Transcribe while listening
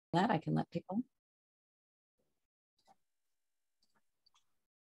that, I can let people.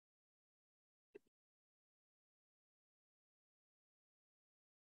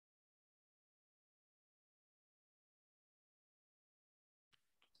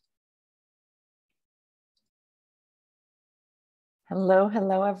 Hello,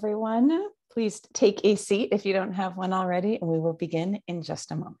 hello, everyone. Please take a seat if you don't have one already, and we will begin in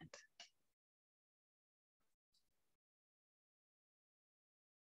just a moment.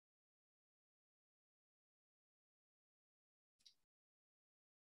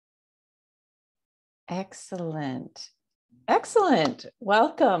 Excellent. Excellent.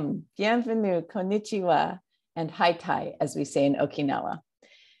 Welcome. Bienvenue, konnichiwa, and haitai, as we say in Okinawa.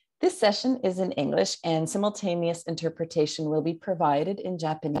 This session is in English, and simultaneous interpretation will be provided in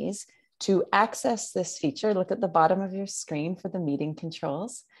Japanese. To access this feature, look at the bottom of your screen for the meeting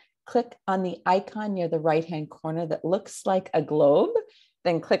controls. Click on the icon near the right-hand corner that looks like a globe,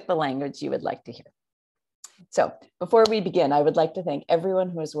 then click the language you would like to hear. So before we begin, I would like to thank everyone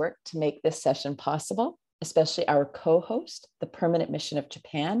who has worked to make this session possible, especially our co-host, the Permanent Mission of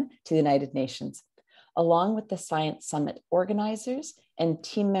Japan to the United Nations, along with the Science Summit organizers and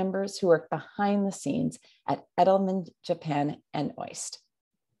team members who work behind the scenes at Edelman, Japan, and OIST.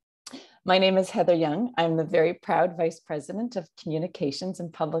 My name is Heather Young. I'm the very proud Vice President of Communications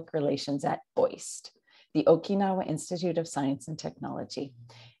and Public Relations at OIST, the Okinawa Institute of Science and Technology.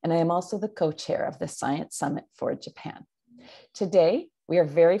 And I am also the co-chair of the Science Summit for Japan. Today, we are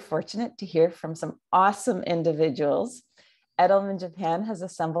very fortunate to hear from some awesome individuals. Edelman Japan has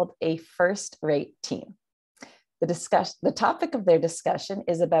assembled a first-rate team. The topic of their discussion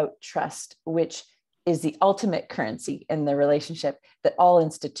is about trust, which is the ultimate currency in the relationship that all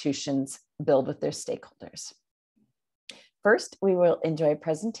institutions build with their stakeholders. First, we will enjoy a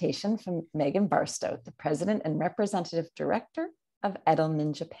presentation from Meghan Barstow, the President and Representative Director of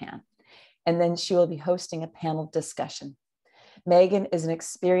Edelman Japan. And then she will be hosting a panel discussion. Meghan is an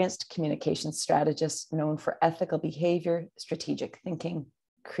experienced communication strategist known for ethical behavior, strategic thinking,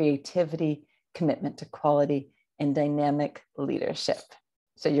 creativity, commitment to quality, and dynamic leadership.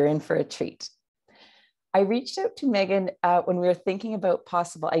 So you're in for a treat. I reached out to Meghan when we were thinking about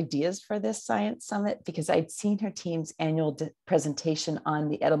possible ideas for this Science Summit because I'd seen her team's annual presentation on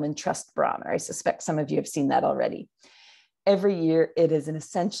the Edelman Trust Barometer. I suspect some of you have seen that already. Every year, it is an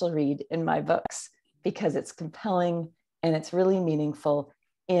essential read in my books because it's compelling and it's really meaningful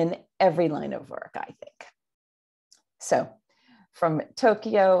in every line of work, I think. So from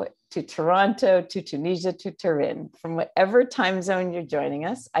Tokyo to Toronto to Tunisia to Turin, from whatever time zone you're joining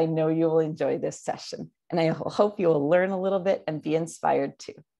us, I know you will enjoy this session. And I hope you will learn a little bit and be inspired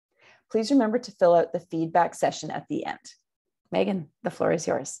too. Please remember to fill out the feedback session at the end. Meghan, the floor is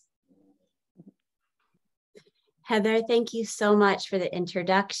yours. Heather, thank you so much for the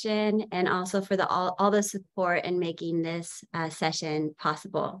introduction and also for all the support in making this session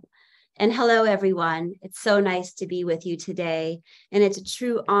possible. And hello, everyone. It's so nice to be with you today. And it's a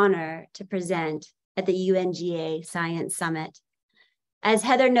true honor to present at the UNGA Science Summit. As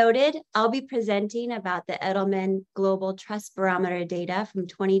Heather noted, I'll be presenting about the Edelman Global Trust Barometer data from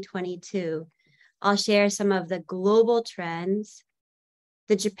 2022. I'll share some of the global trends,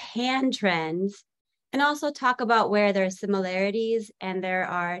 the Japan trends, and also talk about where there are similarities and there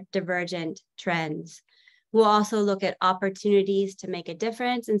are divergent trends. We'll also look at opportunities to make a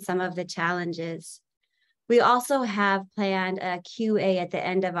difference and some of the challenges. We also have planned a QA at the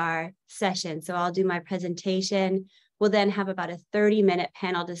end of our session. So I'll do my presentation. We'll then have about a 30-minute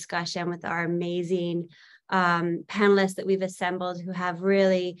panel discussion with our amazing panelists that we've assembled who have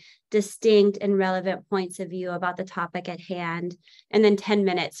really distinct and relevant points of view about the topic at hand, and then 10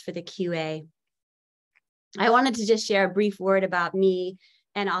 minutes for the QA. I wanted to just share a brief word about me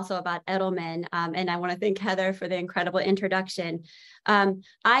and also about Edelman. And I want to thank Heather for the incredible introduction. I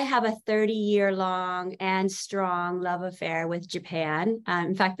have a 30-year-long and strong love affair with Japan.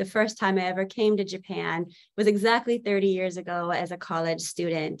 In fact, the first time I ever came to Japan was exactly 30 years ago as a college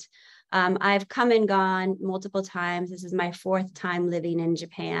student. I've come and gone multiple times. This is my 4th time living in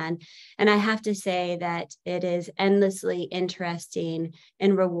Japan. And I have to say that it is endlessly interesting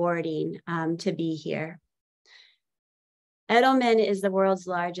and rewarding to be here. Edelman is the world's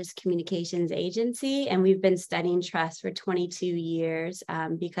largest communications agency, and we've been studying trust for 22 years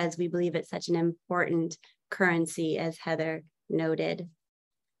because we believe it's such an important currency, as Heather noted.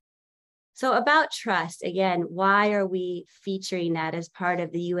 So about trust, again, why are we featuring that as part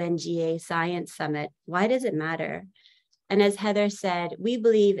of the UNGA Science Summit? Why does it matter? And as Heather said, we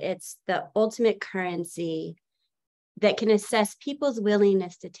believe it's the ultimate currency that can assess people's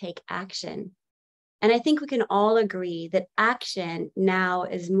willingness to take action. And I think we can all agree that action now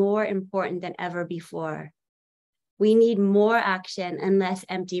is more important than ever before. We need more action and less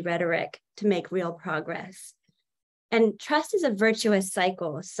empty rhetoric to make real progress. And trust is a virtuous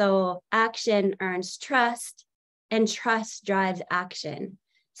cycle. So action earns trust and trust drives action.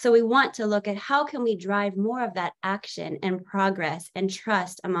 So we want to look at how can we drive more of that action and progress and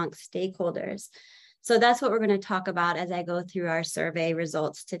trust amongst stakeholders. So that's what we're going to talk about as I go through our survey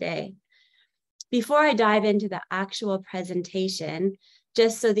results today. Before I dive into the actual presentation,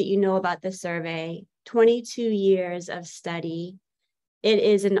 just so that you know about the survey, 22 years of study. It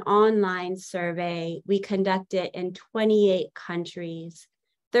is an online survey. We conduct it in 28 countries,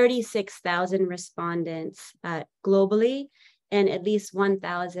 36,000 respondents globally, and at least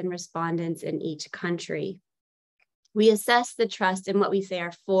 1,000 respondents in each country. We assess the trust in what we say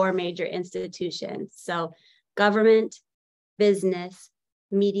are 4 major institutions. So government, business,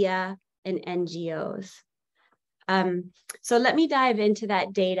 media, and NGOs. So let me dive into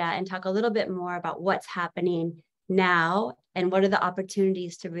that data and talk a little bit more about what's happening now and what are the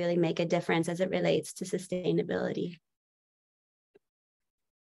opportunities to really make a difference as it relates to sustainability.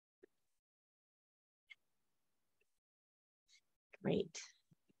 Great.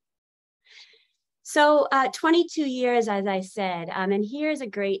 So 22 years, as I said, and here's a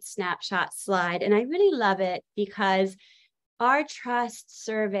great snapshot slide. And I really love it because our trust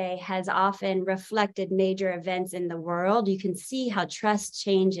survey has often reflected major events in the world. You can see how trust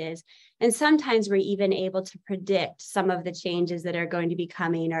changes. And sometimes we're even able to predict some of the changes that are going to be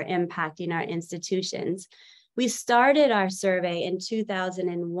coming or impacting our institutions. We started our survey in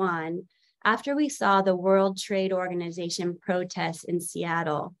 2001 after we saw the World Trade Organization protests in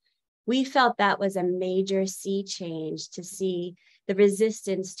Seattle. We felt that was a major sea change to see the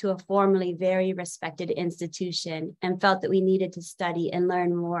resistance to a formerly very respected institution and felt that we needed to study and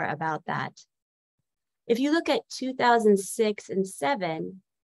learn more about that. If you look at 2006 and 2007,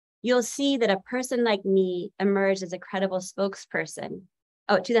 you'll see that a person like me emerged as a credible spokesperson.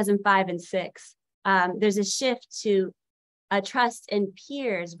 Oh, 2005 and 2006. There's a shift to a trust in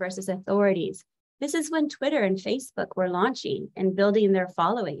peers versus authorities. This is when Twitter and Facebook were launching and building their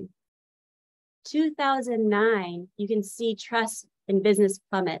following. 2009, you can see trust in business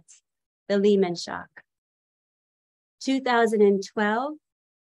plummets, the Lehman shock. 2012,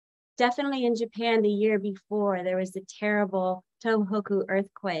 definitely in Japan the year before, there was the terrible Tohoku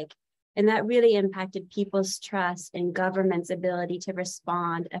earthquake, and that really impacted people's trust in government's ability to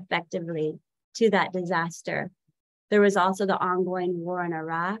respond effectively to that disaster. There was also the ongoing war in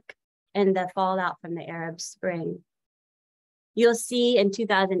Iraq and the fallout from the Arab Spring. You'll see in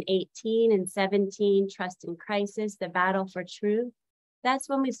 2018 and 17, trust in crisis, the battle for truth. That's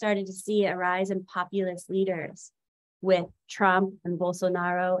when we started to see a rise in populist leaders with Trump and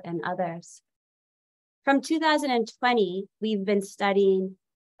Bolsonaro and others. From 2020, we've been studying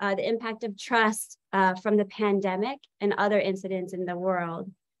the impact of trust from the pandemic and other incidents in the world.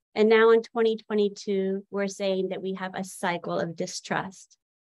 And now in 2022, we're saying that we have a cycle of distrust.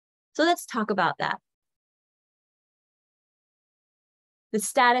 So let's talk about that. The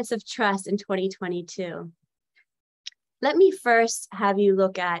status of trust in 2022. Let me first have you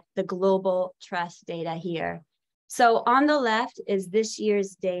look at the global trust data here. So on the left is this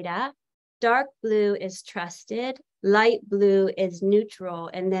year's data. Dark blue is trusted, light blue is neutral,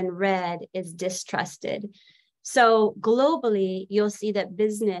 and then red is distrusted. So globally, you'll see that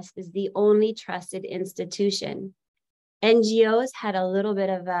business is the only trusted institution. NGOs had a little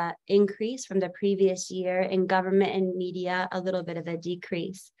bit of an increase from the previous year, and government and media, a little bit of a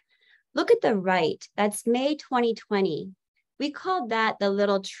decrease. Look at the right, that's May 2020. We called that the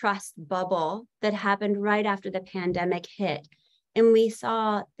little trust bubble that happened right after the pandemic hit. And we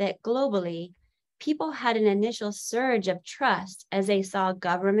saw that globally, people had an initial surge of trust as they saw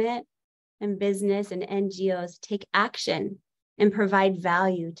government and business and NGOs take action and provide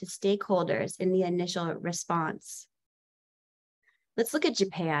value to stakeholders in the initial response. Let's look at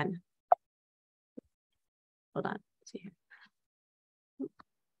Japan. Hold on.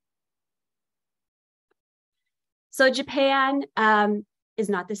 So Japan is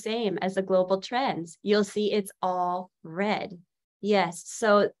not the same as the global trends. You'll see it's all red. Yes,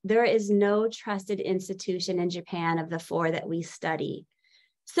 so there is no trusted institution in Japan of the 4 that we study.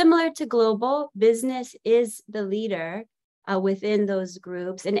 Similar to global, business is the leader within those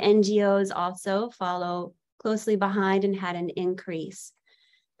groups, and NGOs also follow closely behind and had an increase.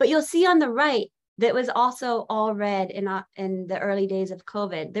 But you'll see on the right, that was also all red in the early days of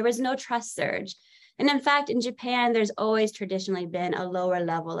COVID. There was no trust surge. And in fact, in Japan, there's always traditionally been a lower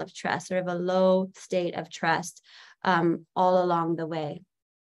level of trust, sort of a low state of trust all along the way.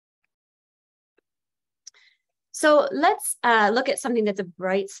 So let's look at something that's a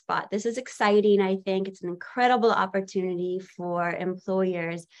bright spot. This is exciting, I think. It's an incredible opportunity for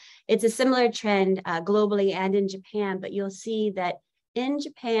employers. It's a similar trend globally and in Japan, but you'll see that in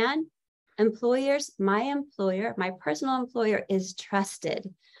Japan, employers, my personal employer is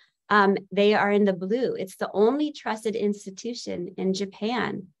trusted. They are in the blue. It's the only trusted institution in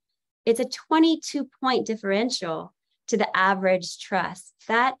Japan. It's a 22-point differential to the average trust.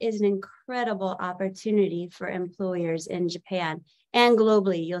 That is an incredible opportunity for employers in Japan. And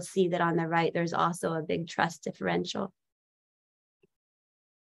globally, you'll see that on the right, there's also a big trust differential.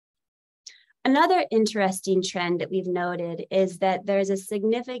 Another interesting trend that we've noted is that there's a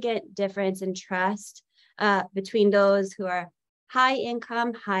significant difference in trust between those who are high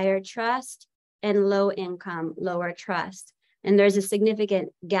income, higher trust, and low income, lower trust. And there's a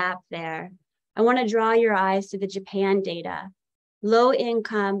significant gap there. I want to draw your eyes to the Japan data. Low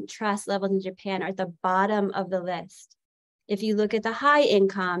income trust levels in Japan are at the bottom of the list. If you look at the high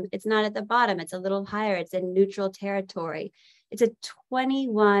income, it's not at the bottom, it's a little higher, it's in neutral territory. It's a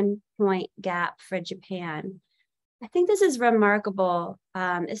 21-point gap for Japan. I think this is remarkable,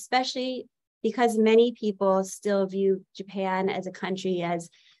 especially because many people still view Japan as a country as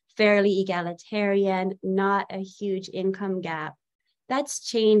fairly egalitarian, not a huge income gap. That's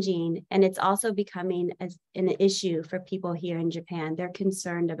changing, and it's also becoming an issue for people here in Japan. They're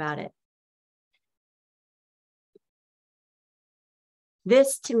concerned about it.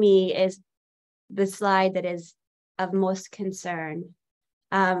 This, to me, is the slide that is of most concern.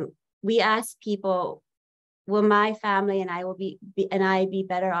 We ask people, will my family and I be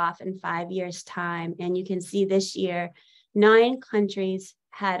better off in 5 years' time? And you can see this year, 9 countries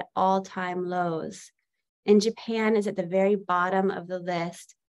had all-time lows. And Japan is at the very bottom of the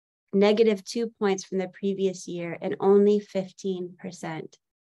list, -2 points from the previous year and only 15%.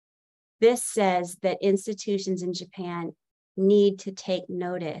 This says that institutions in Japan need to take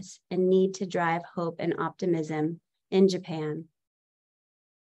notice and need to drive hope and optimism in Japan.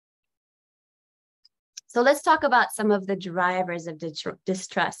 So let's talk about some of the drivers of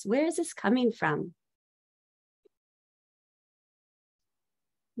distrust. Where is this coming from?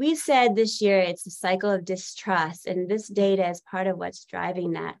 We said this year it's a cycle of distrust, and this data is part of what's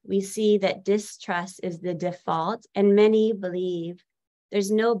driving that. We see that distrust is the default, and many believe there's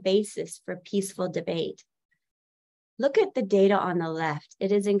no basis for peaceful debate. Look at the data on the left.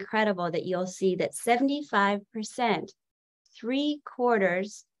 It is incredible that you'll see that 75%, 3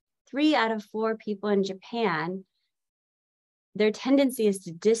 out of 4 people in Japan, their tendency is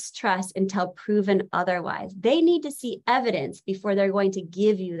to distrust until proven otherwise. They need to see evidence before they're going to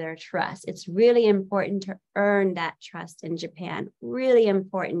give you their trust. It's really important to earn that trust in Japan. Really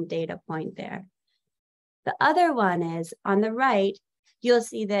important data point there. The other one is on the right, you'll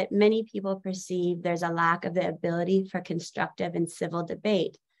see that many people perceive there's a lack of the ability for constructive and civil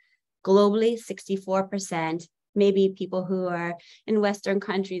debate. Globally, 64%. Maybe people who are in Western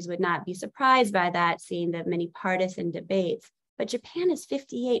countries would not be surprised by that, seeing the many partisan debates. But Japan is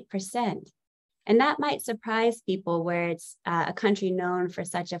 58%. And that might surprise people where it's a country known for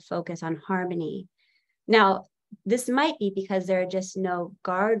such a focus on harmony. Now, this might be because there are just no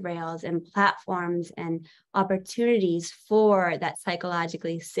guardrails and platforms and opportunities for that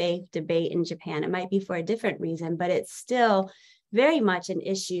psychologically safe debate in Japan. It might be for a different reason, but it's still very much an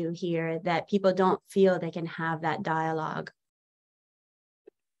issue here that people don't feel they can have that dialogue.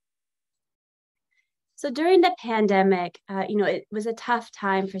 So during the pandemic, it was a tough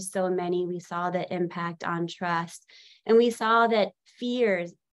time for so many. We saw the impact on trust, and we saw that fear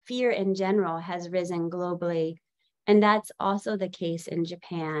in general has risen globally. And that's also the case in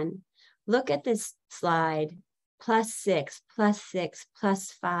Japan. Look at this slide, +6, +6,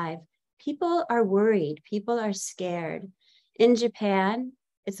 +5. People are worried, people are scared. In Japan,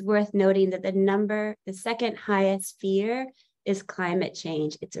 it's worth noting that the second highest fear is climate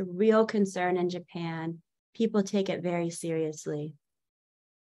change. It's a real concern in Japan. People take it very seriously.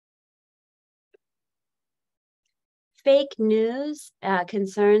 Fake news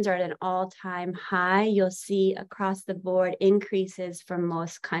concerns are at an all-time high. You'll see across the board increases from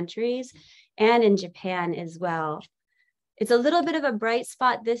most countries and in Japan as well. It's a little bit of a bright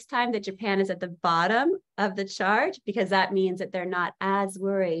spot this time that Japan is at the bottom of the chart, because that means that they're not as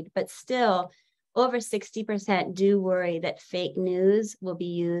worried, but still over 60% do worry that fake news will be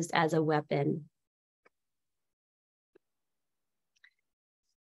used as a weapon.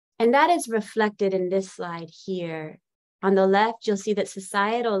 And that is reflected in this slide here. On the left, you'll see that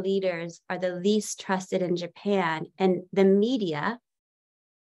societal leaders are the least trusted in Japan, and the media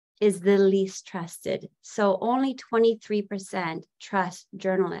is the least trusted. So only 23% trust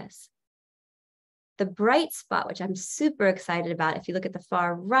journalists. The bright spot, which I'm super excited about, if you look at the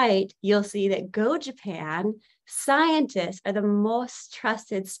far right, you'll see that Go Japan scientists are the most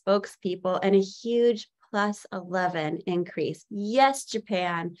trusted spokespeople and a huge +11 increase. Yes,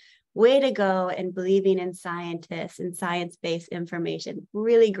 Japan, way to go in believing in scientists and science-based information.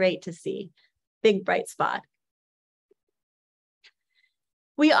 Really great to see. Big bright spot.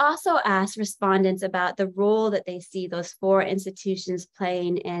 We also asked respondents about the role that they see those 4 institutions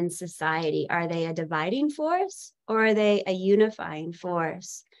playing in society. Are they a dividing force or are they a unifying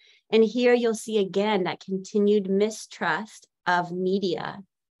force? And here you'll see again that continued mistrust of media.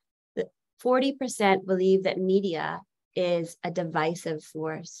 40% believe that media is a divisive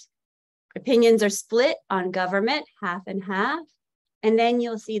force. Opinions are split on government, half and half. And then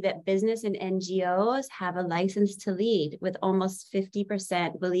you'll see that business and NGOs have a license to lead, with almost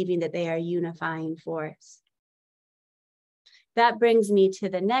 50% believing that they are a unifying force. That brings me to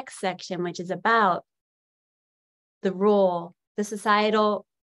the next section, which is about the role, the societal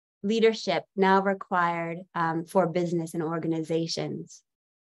leadership now required for business and organizations.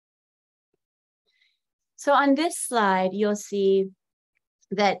 So on this slide, you'll see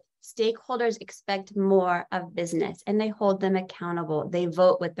that stakeholders expect more of business and they hold them accountable. They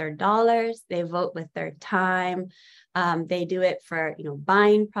vote with their dollars, they vote with their time. They do it for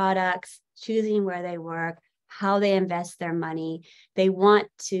buying products, choosing where they work, how they invest their money. They want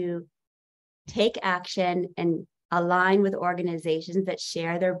to take action and align with organizations that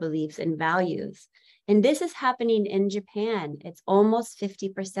share their beliefs and values. And this is happening in Japan. It's almost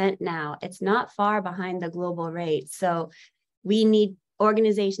 50% now. It's not far behind the global rate. So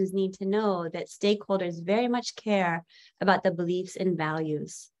organizations need to know that stakeholders very much care about the beliefs and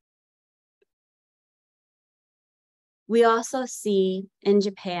values. We also see in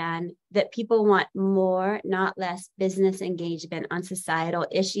Japan that people want more, not less, business engagement on societal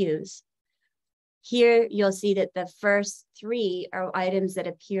issues. Here, you'll see that the first 3 are items that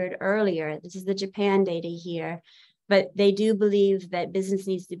appeared earlier. This is the Japan data here. But they do believe that business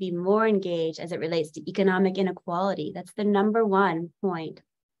needs to be more engaged as it relates to economic inequality. That's the #1 point.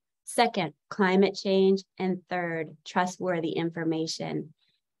 Second, climate change. And third, trustworthy information.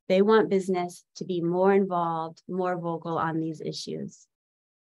 They want business to be more involved, more vocal on these issues.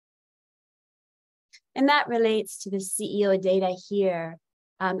 And that relates to the CEO data here.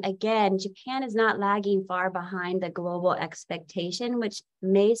 Again, Japan is not lagging far behind the global expectation, which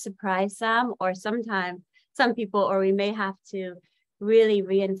may surprise some or sometimes some people, or we may have to really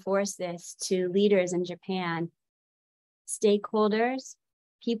reinforce this to leaders in Japan. Stakeholders,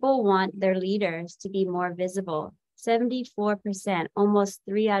 people want their leaders to be more visible. 74%, almost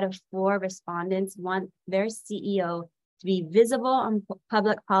 3 out of 4 respondents want their CEO to be visible on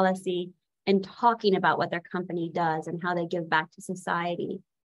public policy and talking about what their company does and how they give back to society.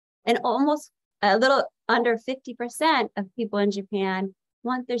 And almost a little under 50% of people in Japan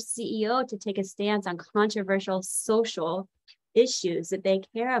want their CEO to take a stance on controversial social issues that they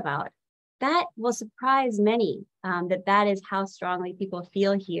care about. That will surprise many, that is how strongly people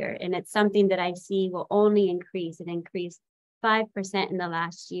feel here. And it's something that I see will only increase. It increased 5% in the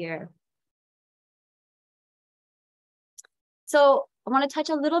last year. So I want to touch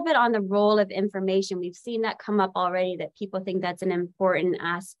a little bit on the role of information. We've seen that come up already, that people think that's an important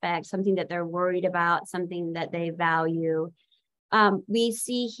aspect, something that they're worried about, something that they value. We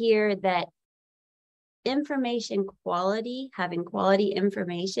see here that information quality, having quality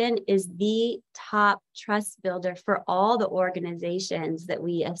information, is the top trust builder for all the organizations that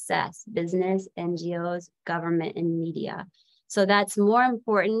we assess: business, NGOs, government, and media. So that's more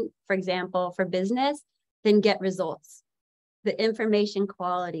important, for example, for business than get results. The information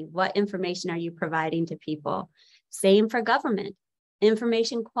quality, what information are you providing to people? Same for government.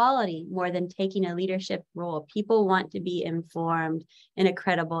 Information quality more than taking a leadership role. People want to be informed in a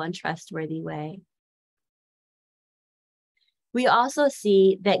credible and trustworthy way. We also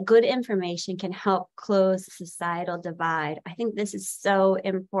see that good information can help close the societal divide. I think this is so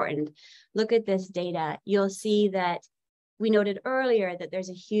important. Look at this data. You'll see that we noted earlier that there's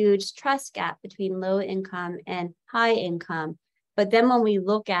a huge trust gap between low income and high income. But then when we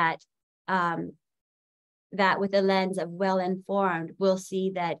look at that with a lens of well-informed, we'll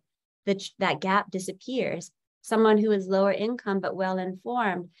see that that gap disappears. Someone who is lower income but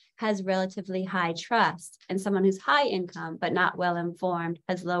well-informed has relatively high trust, and someone who's high income but not well-informed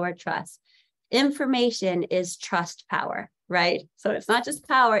has lower trust. Information is trust power, right? So it's not just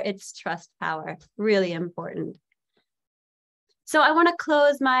power, it's trust power. Really important. So I want to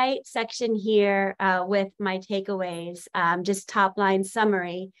close my section here with my takeaways, just top line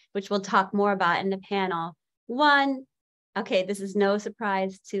summary, which we'll talk more about in the panel. One, okay, this is no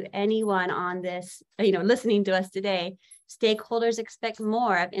surprise to anyone on this, listening to us today. Stakeholders expect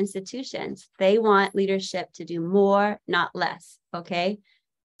more of institutions. They want leadership to do more, not less, okay?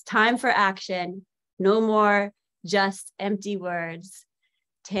 It's time for action. No more just empty words.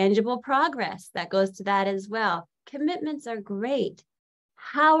 Tangible progress, that goes to that as well. Commitments are great.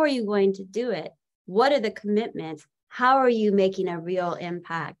 How are you going to do it? What are the commitments? How are you making a real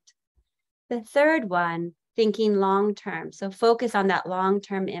impact? The third one, thinking long-term. So focus on that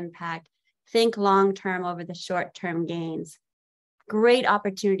long-term impact. Think long-term over the short-term gains. Great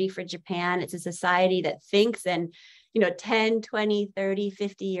opportunity for Japan. It's a society that thinks in 10, 20, 30,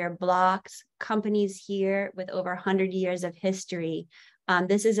 50-year blocks. Companies here with over 100 years of history.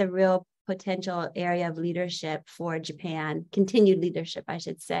 This is a real potential area of leadership for Japan, continued leadership, I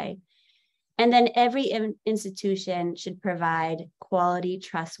should say. And then every institution should provide quality,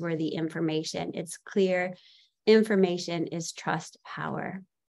 trustworthy information. It's clear information is trust power.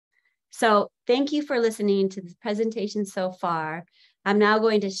 So thank you for listening to the presentation so far. I'm now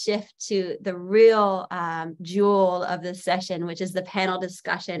going to shift to the real jewel of the session, which is the panel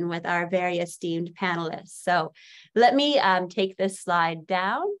discussion with our very esteemed panelists. So let me take this slide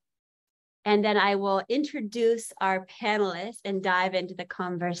down, and then I will introduce our panelists and dive into the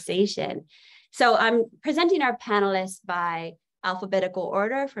conversation. So I'm presenting our panelists by alphabetical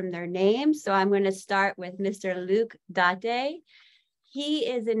order from their names. So I'm going to start with Mr. Luc Date. He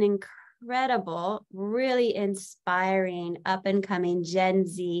is an incredible, really inspiring, up-and-coming Gen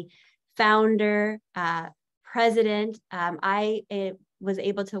Z founder, president. I was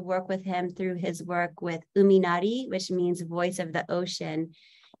able to work with him through his work with Uminari, which means voice of the ocean.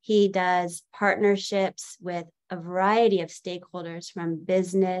 He does partnerships with a variety of stakeholders, from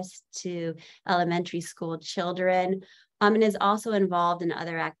business to elementary school children, and is also involved in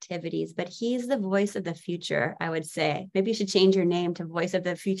other activities. But he's the voice of the future, I would say. Maybe you should change your name to Voice of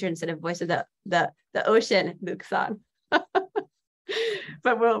the Future instead of Voice of the Ocean, Luke-san.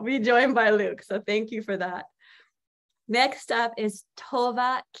 But we'll be joined by Luke, so thank you for that. Next up is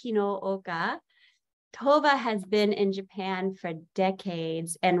Tova Kinooka. Tova has been in Japan for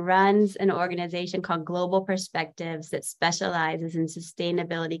decades and runs an organization called Global Perspectives that specializes in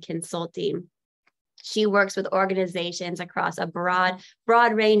sustainability consulting. She works with organizations across a broad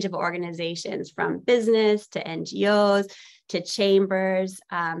range of organizations, from business to NGOs to chambers.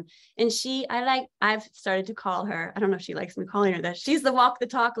 And I've started to call her, I don't know if she likes me calling her that, she's the walk the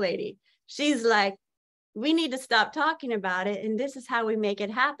talk lady. She's like, we need to stop talking about it, and this is how we make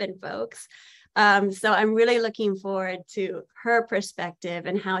it happen, folks. So I'm really looking forward to her perspective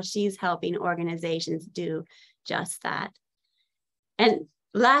and how she's helping organizations do just that. And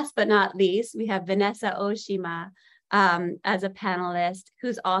last but not least, we have Vanessa Oshima as a panelist,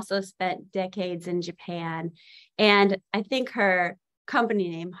 who's also spent decades in Japan. And I think her company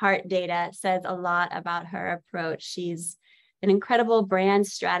name, Heart Data, says a lot about her approach. She's an incredible brand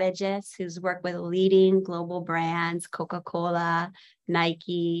strategist who's worked with leading global brands, Coca-Cola,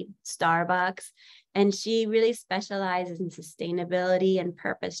 Nike, Starbucks. And she really specializes in sustainability and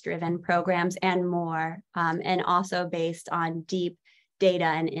purpose-driven programs and more, and also based on deep data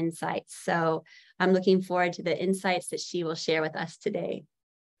and insights. So I'm looking forward to the insights that she will share with us today.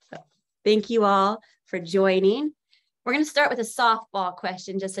 So thank you all for joining. We're going to start with a softball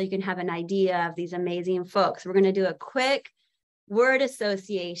question, just so you can have an idea of these amazing folks. We're going to do a quick word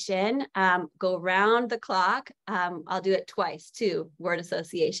association, go round the clock. I'll do it twice too, word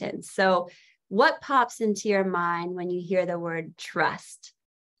association. So what pops into your mind when you hear the word trust?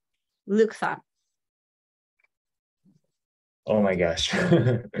 Luke-san. Oh my gosh.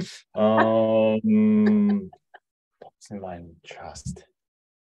 Pops in mind, trust.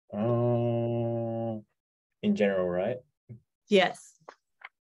 In general, right? Yes.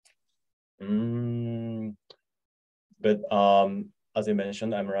 But as I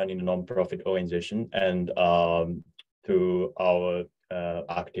mentioned, I'm running a nonprofit organization, and through our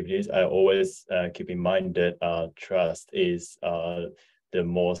activities, I always keep in mind that trust is the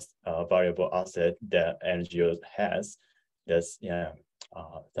most valuable asset that NGO has. That's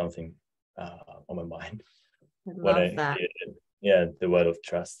something on my mind. I love that. The word of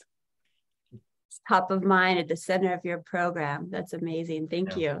trust. It's top of mind at the center of your program. That's amazing.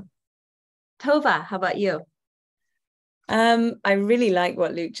 Thank you. Tova, how about you? I really like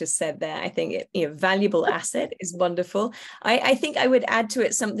what Luke just said there. I think valuable asset is wonderful. I think I would add to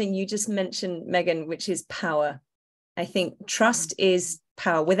it something you just mentioned, Meghan, which is power. I think trust is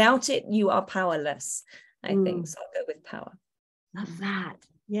power. Without it, you are powerless. I think so. I'll go with power. Love that.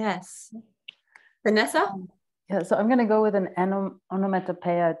 Yes. Vanessa? Yeah, so I'm going to go with an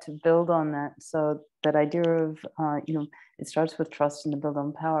onomatopoeia to build on that. So that idea of, it starts with trust and to build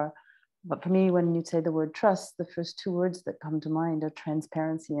on power. But for me, when you say the word trust, the first two words that come to mind are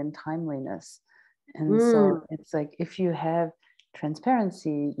transparency and timeliness. And so it's like, if you have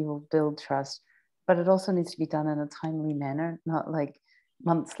transparency, you will build trust, but it also needs to be done in a timely manner, not like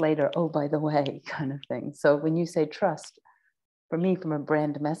months later, oh, by the way, kind of thing. So when you say trust, for me, from a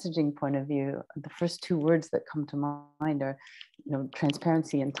brand messaging point of view, the first two words that come to mind are,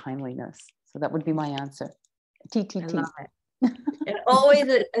 transparency and timeliness. So that would be my answer. TTT. I love it. And always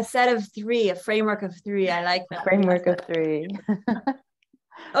a set of three, a framework of three. I like that. Framework of three.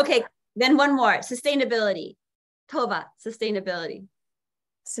 Okay, then one more. Sustainability. Tova, sustainability.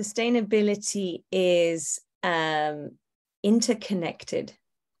 Sustainability is interconnected,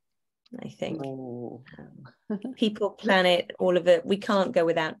 I think. People, planet, all of it. We can't go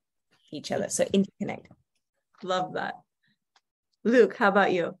without each other. So interconnect. Love that. Luke, how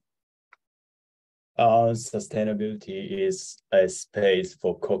about you? Sustainability is a space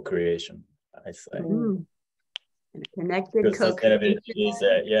for co-creation, I say. Connected co-creation. Sustainability is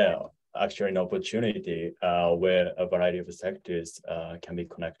actually an opportunity where a variety of sectors can be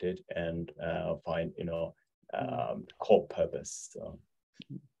connected and find core purpose. So.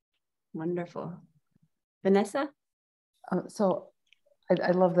 Wonderful. Vanessa? So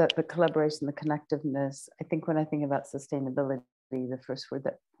I love that, the collaboration, the connectiveness. I think when I think about sustainability, the first word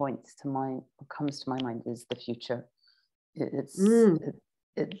that comes to my mind is the future.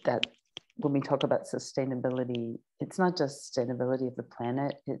 That when we talk about sustainability, it's not just sustainability of the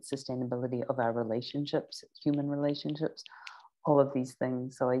planet, it's sustainability of our relationships, human relationships, all of these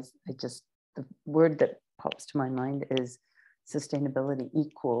things. So the word that pops to my mind is sustainability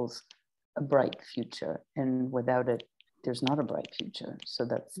equals a bright future, and without it, there's not a bright future. So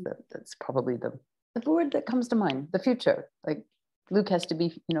that's probably the word that comes to mind. The future, like Luke has to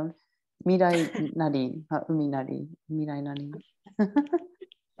be, mirai nari, not umi nari, mirai nari.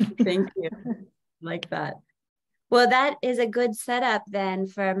 Thank you. Like that. Well, that is a good setup then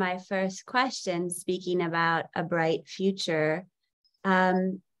for my first question, speaking about a bright future.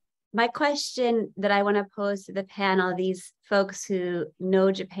 My question that I want to pose to the panel, these folks who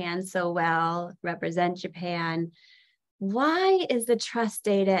know Japan so well, represent Japan, why is the trust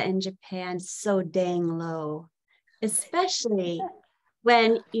data in Japan so dang low? Especially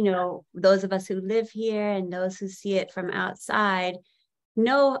when, those of us who live here and those who see it from outside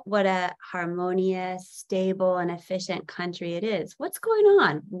know what a harmonious, stable, and efficient country it is. What's going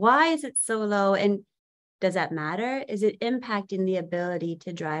on? Why is it so low? And does that matter? Is it impacting the ability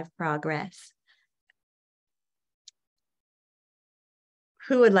to drive progress?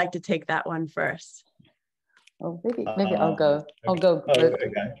 Who would like to take that one first? Oh, maybe I'll go. I'll go. Okay.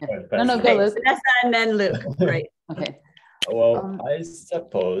 No, go, Luke. Vanessa and then Luke. Great. Okay. Well, I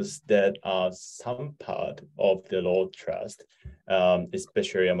suppose that some part of the low trust,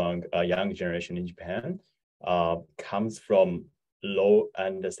 especially among a young generation in Japan, comes from low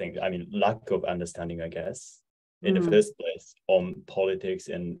understanding, lack of understanding, I guess, in the first place on politics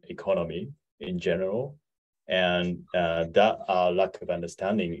and economy in general. And that lack of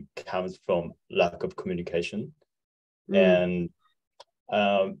understanding comes from lack of communication. And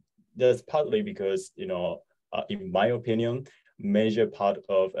that's partly because, in my opinion, major part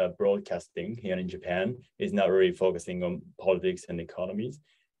of broadcasting here in Japan is not really focusing on politics and economies.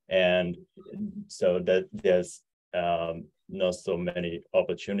 And so that there's not so many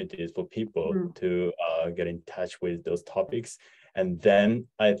opportunities for people to get in touch with those topics. And then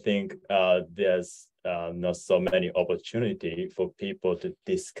I think there's not so many opportunity for people to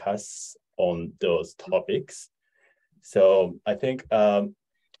discuss on those topics. So I think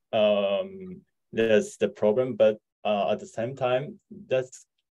there's the problem, but at the same time, that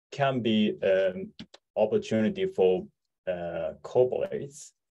can be an opportunity for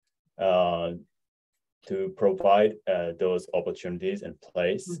corporates to provide those opportunities and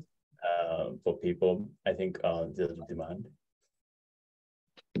place for people. I think there's a demand.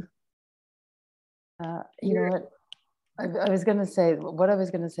 You know what? I was going to say, what I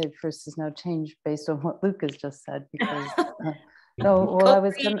was going to say first is now changed based on what Luke has just said, because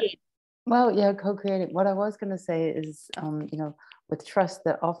co-creating. What I was going to say is, with trust,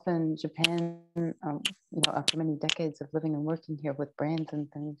 that often Japan, after many decades of living and working here with brands and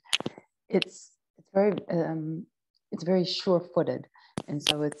things, it's very sure-footed. And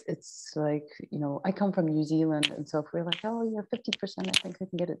so it's like, I come from New Zealand, and so if we're like, oh, you're 50%, I think we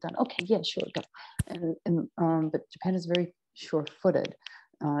can get it done. Okay, yeah, sure, go. But Japan is very sure-footed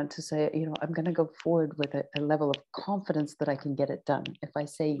to say, I'm going to go forward with a level of confidence that I can get it done. If I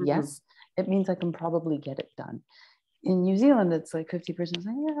say yes, it means I can probably get it done. In New Zealand, it's like 50%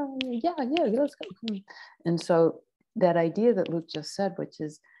 saying, yeah, let's go. And so that idea that Luke just said, which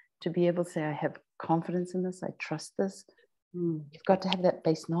is to be able to say, I have confidence in this, I trust this, you've got to have that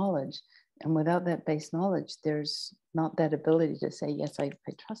base knowledge. And without that base knowledge, there's not that ability to say, yes, I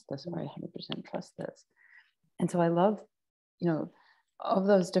trust this, or I 100% trust this. And so I love, of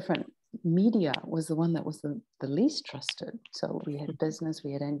those different media was the one that was the least trusted. So we had business,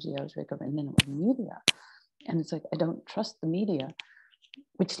 we had NGOs, we had government, and then it was media. And it's like, I don't trust the media,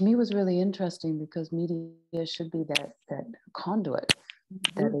 which to me was really interesting because media should be that conduit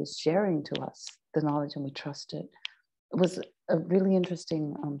that is sharing to us the knowledge, and we trust it. It was a really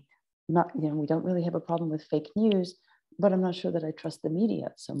interesting, we don't really have a problem with fake news, but I'm not sure that I trust the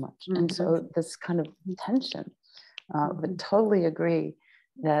media so much. And so this kind of tension, but totally agree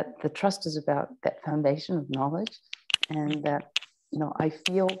that the trust is about that foundation of knowledge, and that, I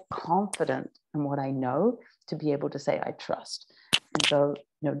feel confident in what I know to be able to say I trust. And so,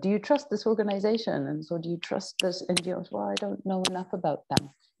 do you trust this organization? And so do you trust this NGO? Well, I don't know enough about them.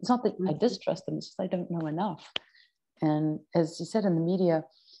 It's not that I distrust them, it's just I don't know enough. And as you said, in the media,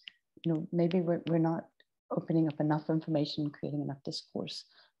 maybe we're not opening up enough information, creating enough discourse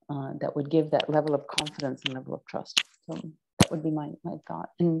that would give that level of confidence and level of trust. So that would be my thought.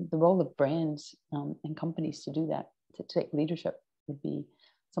 And the role of brands and companies to do that, to take leadership, would be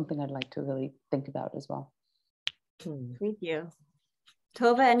something I'd like to really think about as well. Thank you.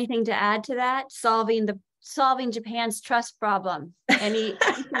 Tova, anything to add to that? Solving Japan's trust problem. Any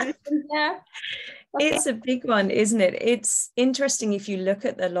solutions there? It's a big one, isn't it? It's interesting if you look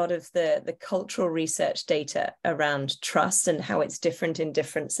at a lot of the cultural research data around trust and how it's different in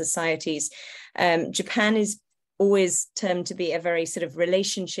different societies. Japan is always termed to be a very sort of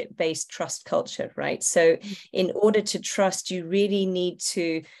relationship-based trust culture, right? So in order to trust, you really need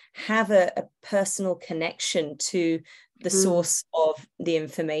to have a personal connection to the source of the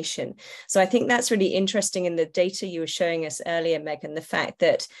information. So I think that's really interesting in the data you were showing us earlier, Meghan, the fact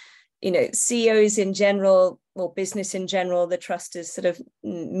that, CEOs in general, or business in general, the trust is sort of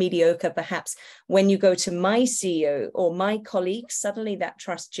mediocre, perhaps. When you go to my CEO or my colleagues, suddenly that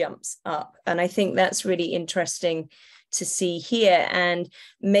trust jumps up. And I think that's really interesting to see here. And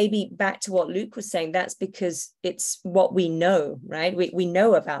maybe back to what Luke was saying, that's because it's what we know, right? We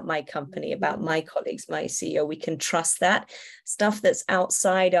know about my company, about my colleagues, my CEO. We can trust that. Stuff that's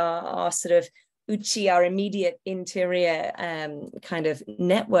outside our sort of our immediate interior kind of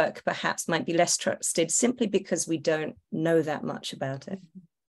network perhaps might be less trusted simply because we don't know that much about it.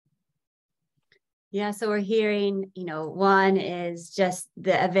 Yeah, so we're hearing, one is just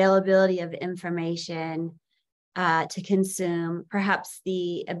the availability of information to consume, perhaps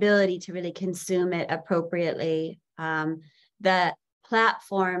the ability to really consume it appropriately, the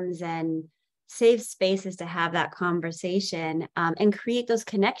platforms and safe spaces to have that conversation and create those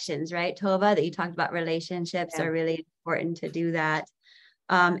connections, right, Tova, that you talked about. Relationships are really important to do that,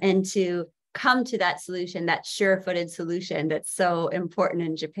 and to come to that solution, that sure-footed solution that's so important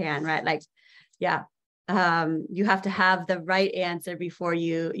in Japan, right? Like, you have to have the right answer before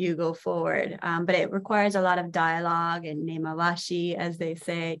you go forward, but it requires a lot of dialogue and nemawashi, as they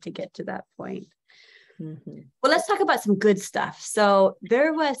say, to get to that point. Well, let's talk about some good stuff. So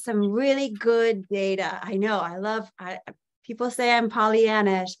there was some really good data. I know, people say I'm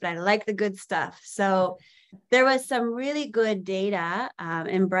Pollyannish, but I like the good stuff. So there was some really good data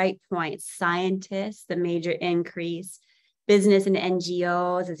in bright points. Scientists, the major increase, business and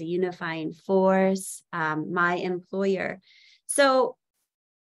NGOs as a unifying force, my employer. So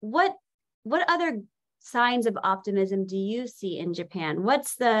what other signs of optimism do you see in Japan?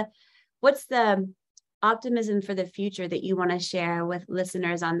 What's the optimism for the future that you want to share with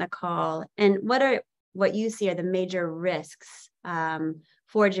listeners on the call? And what you see are the major risks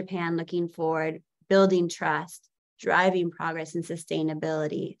for Japan looking forward, building trust, driving progress and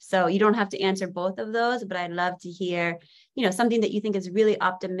sustainability? So you don't have to answer both of those, but I'd love to hear, something that you think is really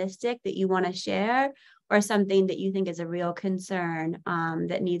optimistic that you want to share, or something that you think is a real concern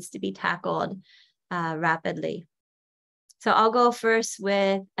that needs to be tackled rapidly. So I'll go first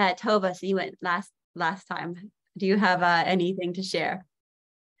with Tova. So you went last time. Do you have anything to share?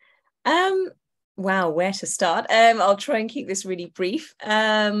 Wow, where to start? I'll try and keep this really brief.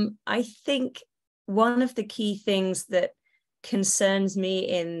 I think one of the key things that concerns me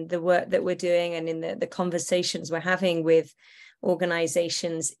in the work that we're doing and in the conversations we're having with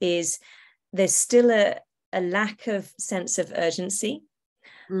organizations is there's still a lack of sense of urgency.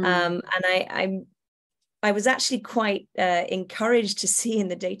 And I was actually quite encouraged to see in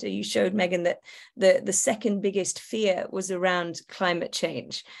the data you showed, Meghan, that the second biggest fear was around climate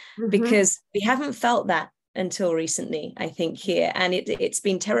change, because we haven't felt that until recently, I think, here. And it's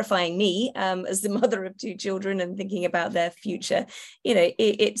been terrifying me as the mother of 2 children and thinking about their future. You know,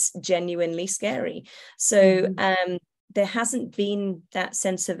 it's genuinely scary. So there hasn't been that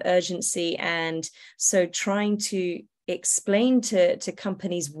sense of urgency. And so trying to explain to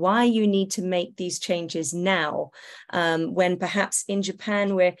companies why you need to make these changes now, when perhaps in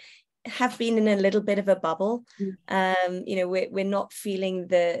Japan we have been in a little bit of a bubble. You know, we're not feeling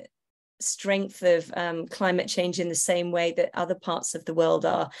the strength of climate change in the same way that other parts of the world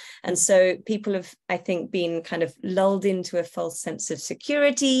are. And so people have, I think, been kind of lulled into a false sense of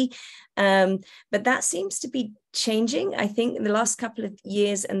security. But that seems to be changing, I think, in the last couple of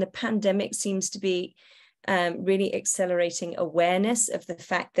years, and the pandemic seems to be really accelerating awareness of the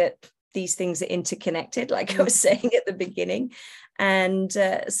fact that these things are interconnected, like I was saying at the beginning. And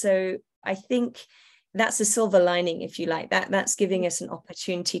so I think that's a silver lining, if you like. That's giving us an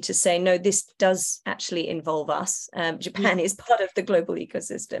opportunity to say, no, this does actually involve us. Japan is part of the global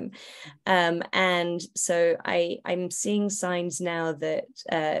ecosystem. And so I'm seeing signs now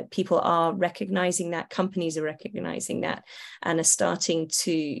that people are recognizing that, companies are recognizing that, and are starting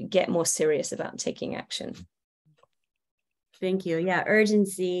to get more serious about taking action. Thank you. Yeah,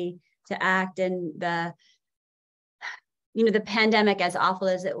 urgency to act, and the pandemic, as awful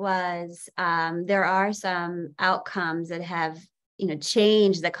as it was, there are some outcomes that have,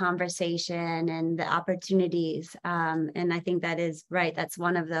 changed the conversation and the opportunities. And I think that is right. That's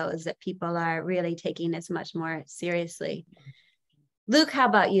one of those that people are really taking this much more seriously. Luke, how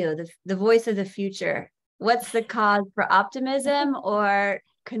about you? The voice of the future. What's the cause for optimism or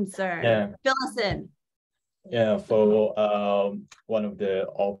concern? Yeah. Fill us in. Yeah, for one of the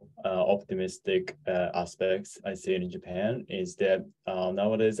optimistic aspects I see in Japan is that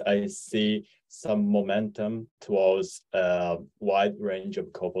nowadays I see some momentum towards a wide range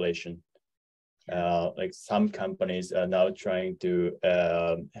of cooperation. Like some companies are now trying to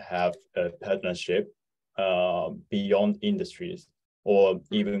have a partnership beyond industries, or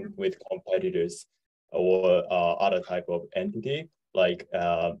even with competitors or other type of entity, like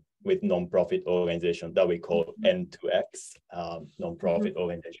with non-profit organization that we call N2X, non-profit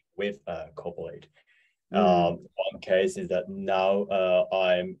organization with corporate. One case is that now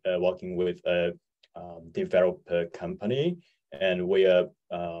I'm working with a developer company, and we are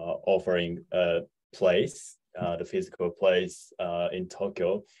offering a place, the physical place in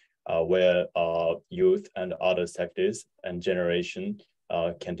Tokyo, where youth and other sectors and generation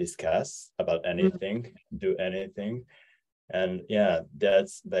can discuss about anything, do anything. And yeah,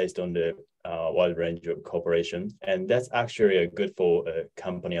 that's based on the wide range of cooperation. And that's actually good for a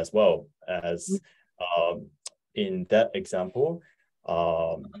company as well, as in that example,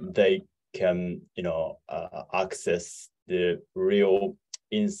 they can, access the real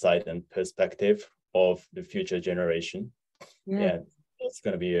insight and perspective of the future generation. Yeah, it's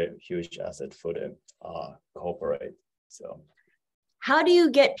going to be a huge asset for the corporate. So, how do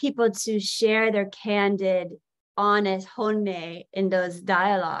you get people to share their candid, honest honne in those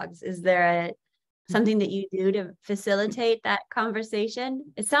dialogues? Is there something that you do to facilitate that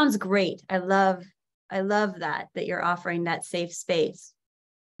conversation? It sounds great. I love that you're offering that safe space.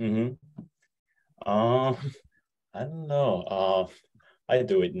 I don't know. I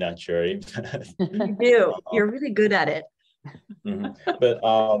do it naturally. You do. You're really good at it. But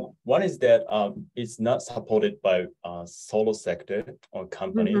one is that it's not supported by solo sector or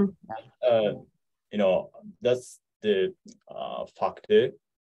company. That's the factor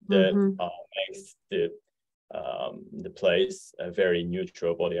that makes the place a very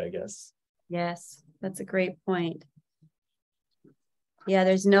neutral body, I guess. Yes, that's a great point. Yeah,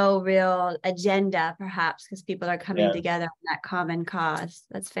 there's no real agenda, perhaps, because people are coming together on that common cause.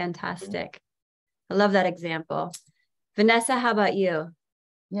 That's fantastic. I love that example. Vanessa, how about you?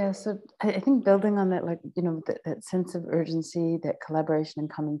 Yeah, so I think building on that, that sense of urgency, that collaboration and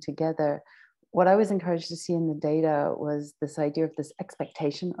coming together, what I was encouraged to see in the data was this idea of this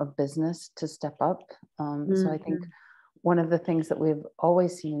expectation of business to step up. So I think one of the things that we've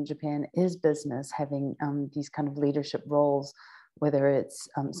always seen in Japan is business having these kind of leadership roles, whether it's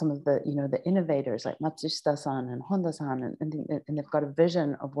some of the, the innovators like Matsushita-san and Honda-san, and they've got a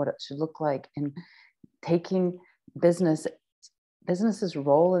vision of what it should look like, and taking business's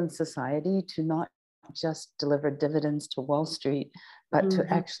role in society to not just deliver dividends to Wall Street, but to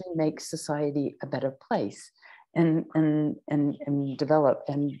actually make society a better place and develop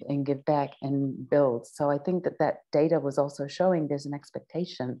and give back and build. So I think that data was also showing there's an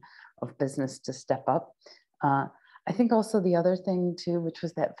expectation of business to step up. I think also the other thing too, which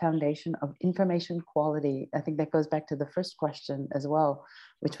was that foundation of information quality. I think that goes back to the first question as well,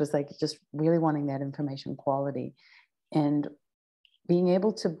 which was like just really wanting that information quality and being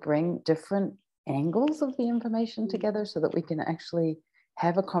able to bring different angles of the information together so that we can actually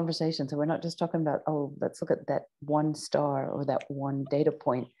have a conversation. So we're not just talking about, oh, let's look at that one star or that one data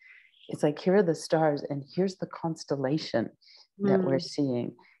point. It's like, here are the stars and here's the constellation that we're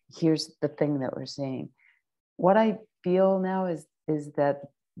seeing. Here's the thing that we're seeing. What I feel now is that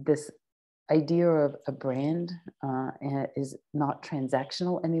this idea of a brand is not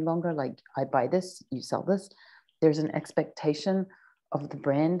transactional any longer. Like, I buy this, you sell this. There's an expectation of the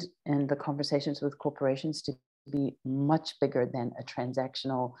brand and the conversations with corporations to be much bigger than a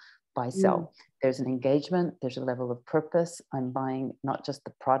transactional buy sell. There's an engagement, there's a level of purpose. I'm buying not just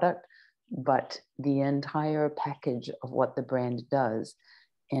the product, but the entire package of what the brand does.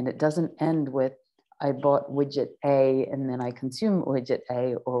 And it doesn't end with, I bought widget A and then I consume widget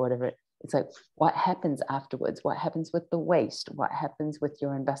A or whatever. It's like, what happens afterwards? What happens with the waste? What happens with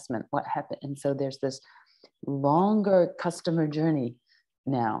your investment? What happened? And so there's this longer customer journey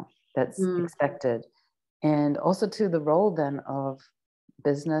now that's expected. And also to the role then of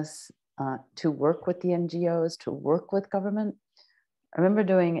business to work with the NGOs, to work with government. I remember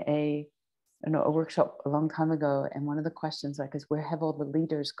doing a workshop a long time ago, and one of the questions is, where have all the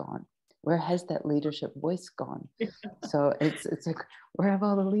leaders gone? Where has that leadership voice gone? So it's like, where have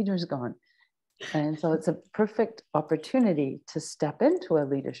all the leaders gone? And so it's a perfect opportunity to step into a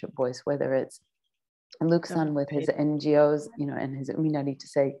leadership voice, whether it's Luke's son with his NGOs, and his community, to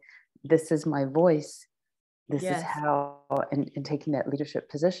say, this is my voice, this is how, and taking that leadership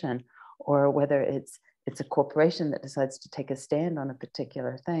position, or whether it's a corporation that decides to take a stand on a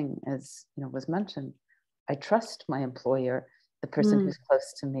particular thing, as was mentioned. I trust my employer, the person who's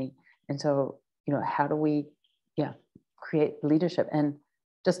close to me. And so, how do we, create leadership? And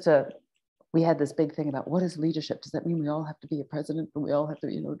we had this big thing about, what is leadership? Does that mean we all have to be a president and we all have to,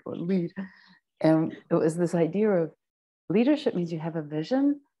 lead? And it was this idea of leadership means you have a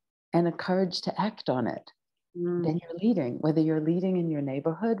vision and a courage to act on it. Then you're leading, whether you're leading in your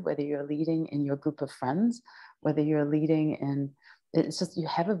neighborhood, whether you're leading in your group of friends, whether you're leading in, it's just, you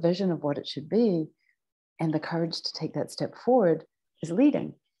have a vision of what it should be, and the courage to take that step forward is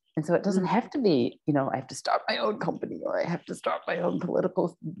leading. And so it doesn't have to be, I have to start my own company or I have to start my own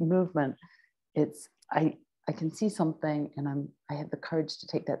political movement. It's, I can see something and I have the courage to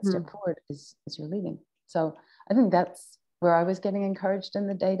take that step forward as you're leading. So I think that's where I was getting encouraged in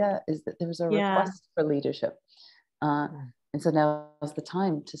the data, is that there was a request for leadership. And so now is the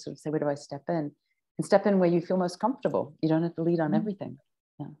time to sort of say, where do I step in? And step in where you feel most comfortable. You don't have to lead on everything.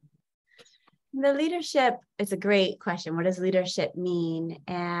 The leadership is a great question. What does leadership mean?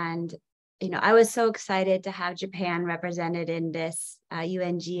 And, I was so excited to have Japan represented in this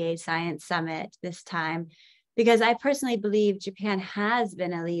UNGA Science Summit this time, because I personally believe Japan has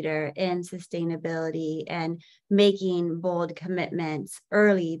been a leader in sustainability and making bold commitments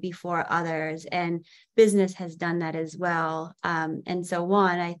early before others. And business has done that as well. And so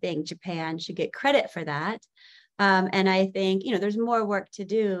I think Japan should get credit for that. And I think, there's more work to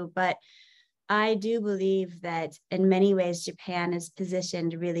do, but I do believe that in many ways, Japan is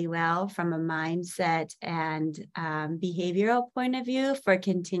positioned really well from a mindset and behavioral point of view for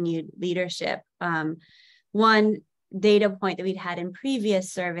continued leadership. One data point that we'd had in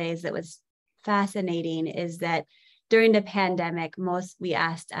previous surveys that was fascinating is that during the pandemic, we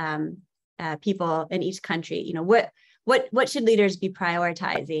asked people in each country, what should leaders be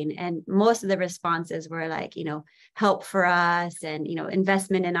prioritizing? And most of the responses were like, help for us and,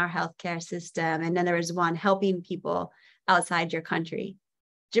 investment in our healthcare system. And then there was one, helping people outside your country.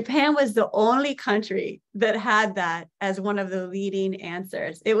 Japan was the only country that had that as one of the leading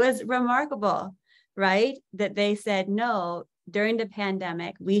answers. It was remarkable, right? That they said, no, during the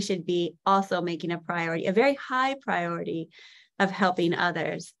pandemic, we should be also making a priority, a very high priority of helping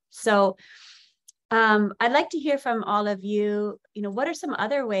others. So I'd like to hear from all of you, what are some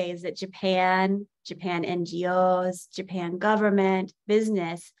other ways that Japan NGOs, Japan government,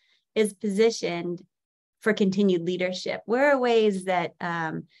 business is positioned for continued leadership? Where are ways that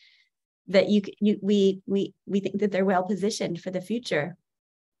that we think that they're well positioned for the future?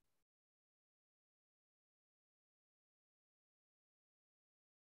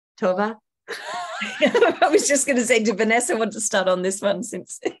 Tova? I was just going to say, do Vanessa want to start on this one,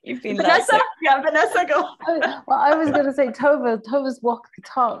 since you've been Vanessa? Yeah, Vanessa, go. Well, I was going to say Tova's walk the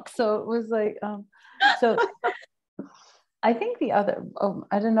talk. So it was like, so I think the other,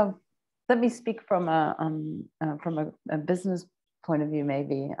 I don't know, let me speak from a business point of view,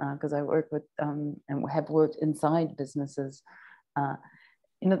 maybe, because I work with and have worked inside businesses.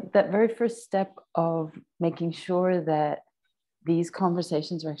 That very first step of making sure that these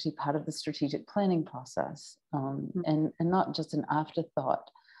conversations are actually part of the strategic planning process, and not just an afterthought.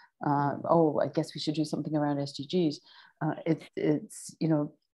 I guess we should do something around SDGs.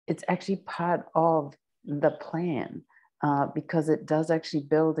 It's actually part of the plan, because it does actually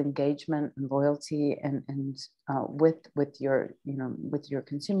build engagement and loyalty and with your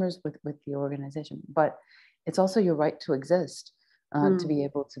consumers, with the organization. But it's also your right to exist, to be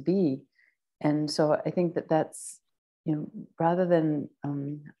able to be. And so I think that's, rather than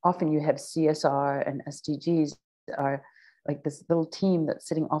often you have CSR and SDGs are like this little team that's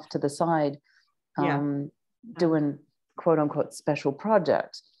sitting off to the side, doing quote unquote special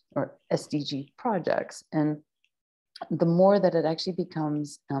projects or SDG projects. And the more that it actually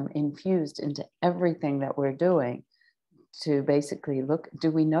becomes infused into everything that we're doing, to basically look, do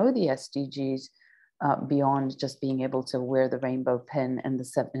we know the SDGs beyond just being able to wear the rainbow pin and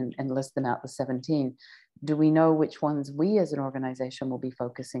list them out, the 17? Do we know which ones we as an organization will be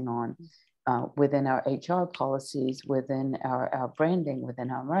focusing on within our HR policies, within our branding, within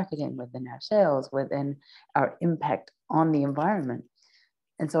our marketing, within our sales, within our impact on the environment?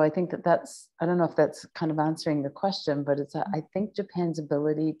 And so I think that's, I don't know if that's kind of answering the question, but I think Japan's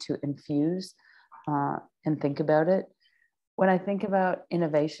ability to infuse and think about it. When I think about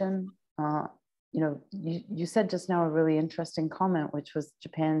innovation, you said just now a really interesting comment, which was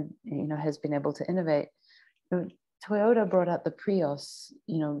Japan, has been able to innovate. Toyota brought out the Prius,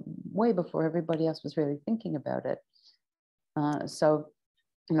 way before everybody else was really thinking about it. So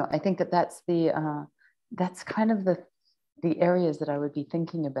I think that's kind of the areas that I would be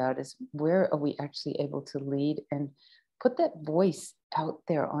thinking about, is where are we actually able to lead and put that voice out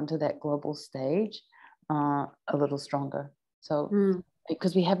there onto that global stage a little stronger. So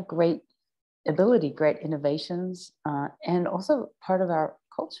because we have great ability, great innovations, and also part of our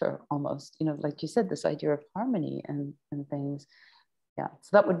culture almost, like you said, this idea of harmony and things. Yeah, so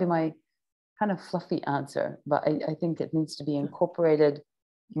that would be my kind of fluffy answer, but I think it needs to be incorporated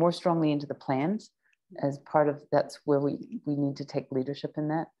more strongly into the plans as part of, that's where we need to take leadership in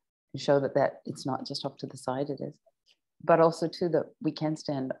that and show that it's not just off to the side, it is, but also too that we can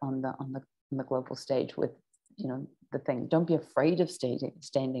stand on the global stage with, the thing. Don't be afraid of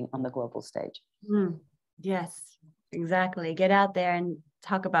standing on the global stage. Yes, exactly. Get out there and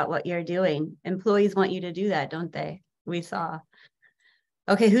talk about what you're doing. Employees want you to do that, don't they? We saw.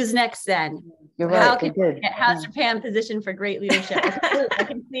 Okay, who's next then? You're right. How's Japan positioned for great leadership? I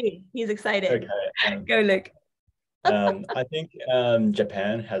can see he's excited. Okay. Go, Luke. I think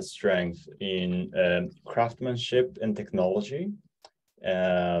Japan has strength in craftsmanship and technology.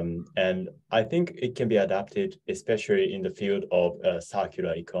 And I think it can be adapted, especially in the field of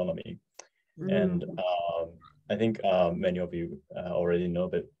circular economy. And I think many of you already know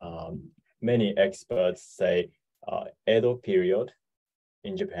that many experts say Edo period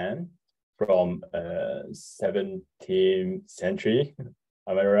in Japan from 17th century,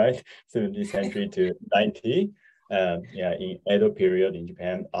 am I right? 17th century to 90. In Edo period in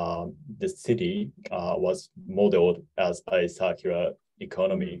Japan, the city was modeled as a circular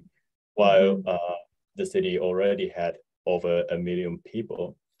economy, while the city already had over 1 million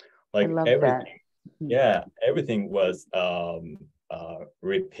people. Like everything, everything was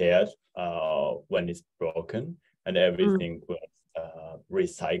repaired when it's broken, and everything was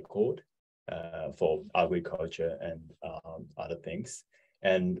recycled for agriculture and other things.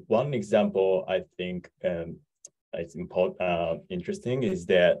 And one example I think it's interesting is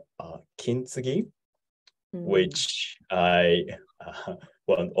that kintsugi, which I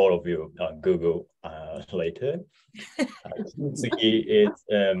want all of you Google later. Kintsugi is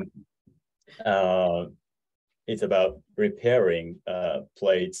it's about repairing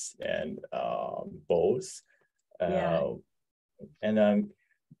plates and bowls. And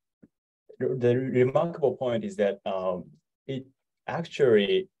the remarkable point is that it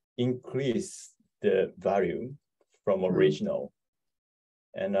actually increased the value from original.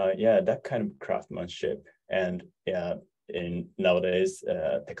 And that kind of craftsmanship and in nowadays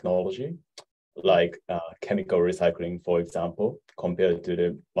technology, like chemical recycling, for example, compared to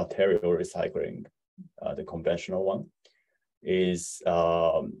the material recycling, the conventional one, is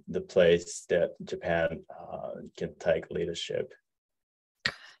the place that Japan can take leadership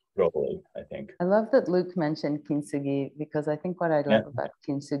globally, I think. I love that Luke mentioned kintsugi, because I think what I love about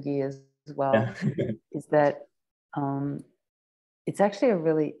kintsugi as well is that it's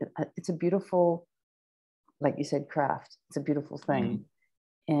actually it's a beautiful, like you said, craft. It's a beautiful thing.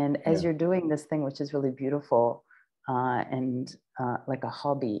 And as you're doing this thing, which is really beautiful, and like a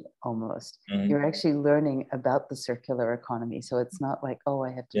hobby almost. Mm-hmm. You're actually learning about the circular economy. So it's not like, oh,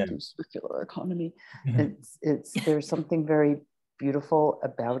 I have to do circular economy. There's something very beautiful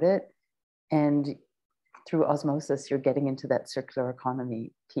about it. And through osmosis, you're getting into that circular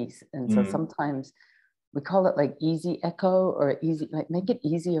economy piece. And so sometimes we call it like easy echo, or easy, like make it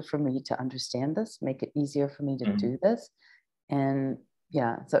easier for me to understand this, make it easier for me to do this. And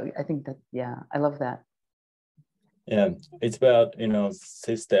yeah, so I think that, yeah, I love that. Yeah, it's about,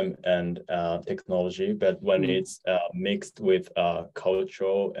 system and technology, but when it's mixed with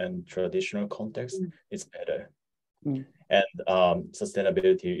cultural and traditional context, it's better. And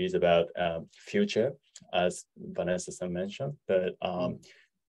sustainability is about future, as Vanessa mentioned, but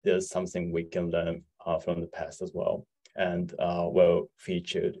there's something we can learn from the past as well, and well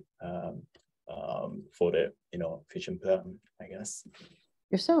featured for the future plan, I guess.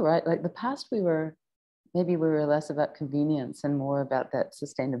 You're so right. Like the past, maybe we were less about convenience and more about that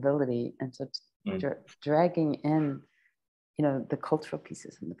sustainability, and so dragging in the cultural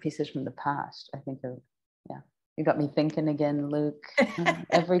pieces and the pieces from the past, I think of, yeah. You got me thinking again, Luke,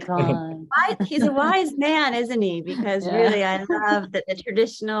 every time. He's a wise man, isn't he? Because really, I love that the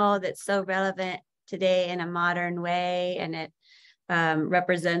traditional that's so relevant today in a modern way, and it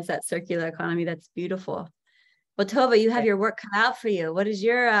represents that circular economy. That's beautiful. Well, Tova, you have your work cut out for you. What is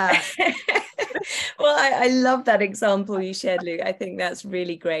your... Well, I love that example you shared, Luke. I think that's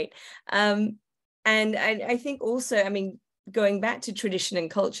really great. And I think also, I mean, going back to tradition and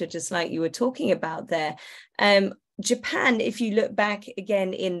culture, just like you were talking about there, Japan, if you look back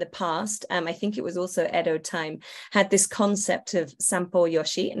again in the past, I think it was also Edo time, had this concept of sampo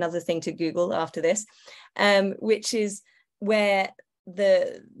yoshi, another thing to Google after this, which is where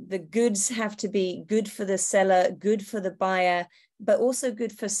the goods have to be good for the seller, good for the buyer, but also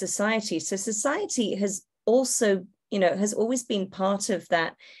good for society. So society has also, has always been part of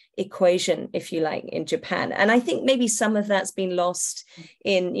that equation, if you like, in Japan. And I think maybe some of that's been lost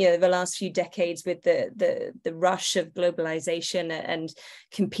in the last few decades with the rush of globalization and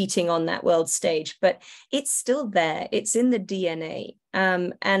competing on that world stage, but it's still there. It's in the DNA,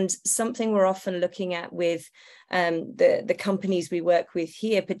 and something we're often looking at with the companies we work with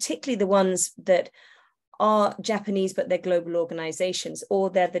here, particularly the ones that are Japanese but they're global organizations, or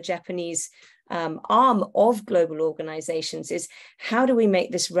they're the Japanese arm of global organizations, is how do we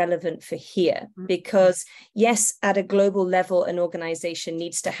make this relevant for here? Because yes, at a global level, an organization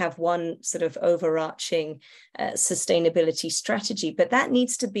needs to have one sort of overarching sustainability strategy, but that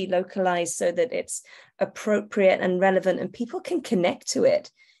needs to be localized so that it's appropriate and relevant and people can connect to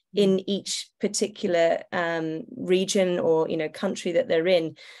it in each particular region or country that they're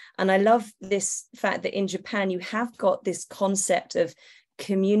in. And I love this fact that in Japan you have got this concept of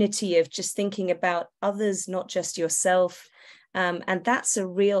community, of just thinking about others, not just yourself, and that's a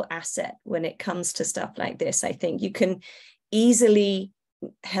real asset when it comes to stuff like this. I think you can easily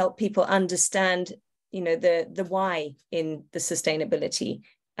help people understand the why in the sustainability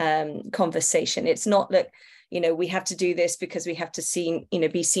conversation. It's not that we have to do this because we have to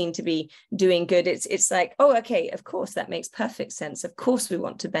be seen to be doing good. It's like, oh, okay, of course, that makes perfect sense. Of course, we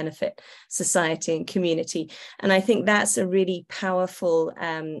want to benefit society and community. And I think that's a really powerful,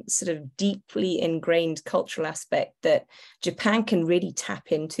 sort of deeply ingrained cultural aspect that Japan can really tap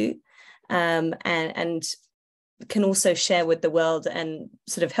into, and can also share with the world and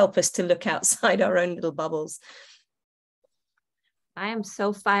sort of help us to look outside our own little bubbles. I am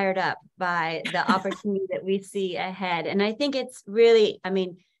so fired up by the opportunity that we see ahead. And I think it's really,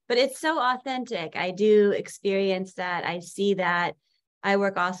 but it's so authentic. I do experience that. I see that. I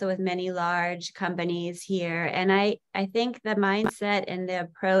work also with many large companies here. And I think the mindset and the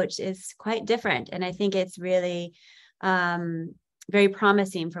approach is quite different. And I think it's really very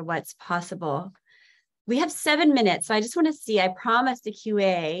promising for what's possible. We have 7 minutes, so I just want to see, I promised a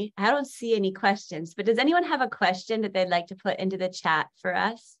QA. I don't see any questions, but does anyone have a question that they'd like to put into the chat for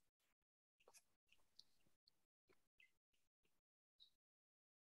us?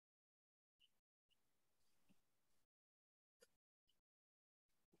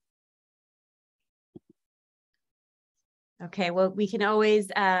 Okay, well, we can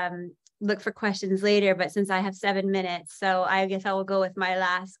always look for questions later, but since I have 7 minutes, so I guess I will go with my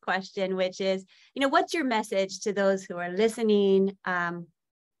last question, which is, what's your message to those who are listening?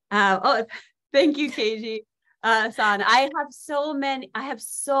 Oh, thank you, Keiji san. I have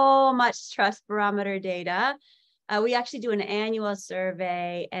so much trust barometer data. We actually do an annual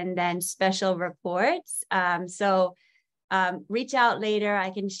survey and then special reports. So reach out later. I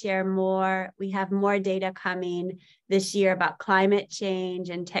can share more. We have more data coming this year about climate change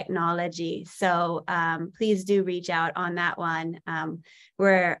and technology. So please do reach out on that one.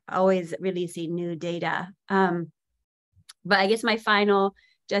 We're always releasing new data. But I guess my final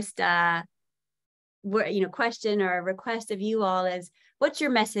question or request of you all is, what's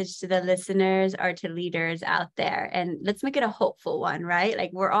your message to the listeners or to leaders out there? And let's make it a hopeful one, right? Like,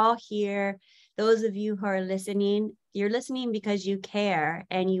 we're all here. Those of you who are listening, you're listening because you care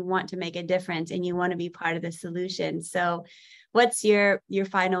and you want to make a difference and you want to be part of the solution. So what's your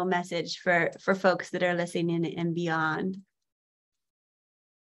final message for folks that are listening and beyond?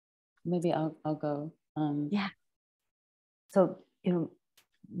 Maybe I'll go. Yeah. So,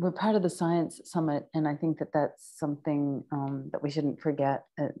 we're part of the Science Summit, and I think that that's something that we shouldn't forget.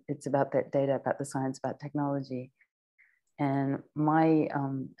 It's about that data, about the science, about technology. And my,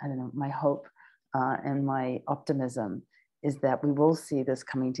 my hope and my optimism is that we will see this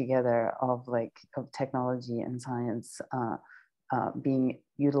coming together of technology and science being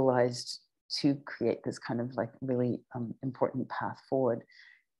utilized to create this kind of really important path forward.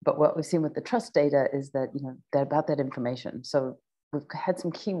 But what we've seen with the trust data is that, they're about that information. So we've had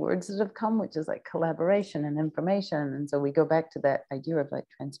some key words that have come, which is collaboration and information. And so we go back to that idea of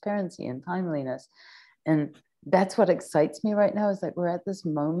transparency and timeliness. And that's what excites me right now, is that we're at this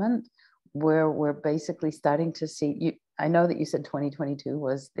moment where we're basically starting to see, I know that you said 2022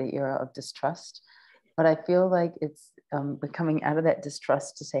 was the era of distrust, but I feel like it's we're coming out of that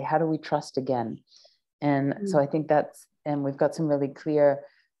distrust to say, how do we trust again? And so I think and we've got some really clear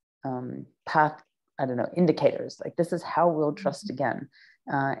path, indicators, this is how we'll trust again,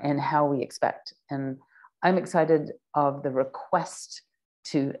 and how we expect. And I'm excited of the request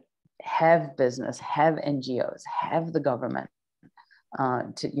to have business, have NGOs, have the government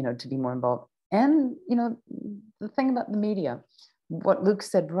to be more involved. And, the thing about the media, what Luke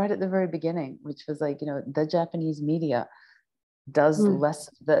said right at the very beginning, which was the Japanese media does less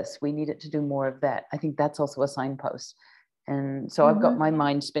of this. We need it to do more of that. I think that's also a signpost. And so I've got my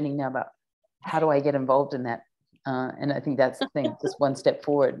mind spinning now about, how do I get involved in that? And I think that's the thing, just one step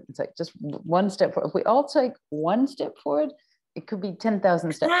forward. It's just one step forward. If we all take one step forward, it could be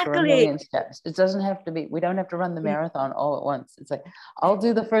 10,000 steps or a million steps. It doesn't have to be, we don't have to run the marathon all at once. It's I'll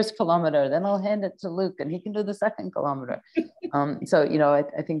do the first kilometer, then I'll hand it to Luke and he can do the second kilometer. So,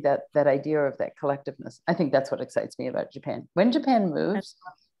 I think that idea of that collectiveness, I think that's what excites me about Japan. When Japan moves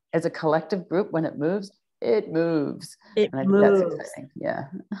as a collective group, when it moves, it moves. And I think that's exciting. Yeah.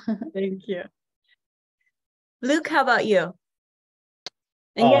 Thank you. Luke, how about you?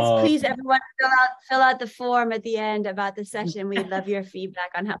 And yes, please, everyone, fill out the form at the end about the session. We'd love your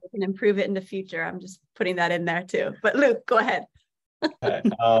feedback on how we can improve it in the future. I'm just putting that in there too. But Luke, go ahead.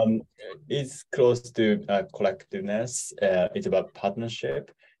 It's close to collectiveness. It's about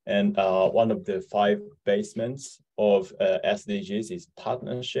partnership. And one of the 5 basements of SDGs is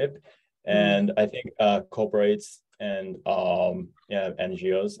partnership. And I think corporates and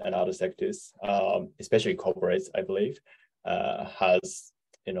NGOs and other sectors, especially corporates, I believe, has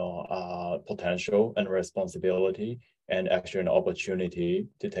potential and responsibility and actually an opportunity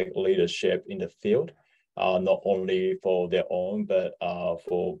to take leadership in the field, not only for their own, but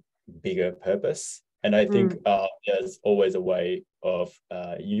for bigger purpose. And I think there's always a way of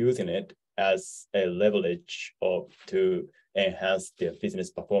using it as a leverage to enhance their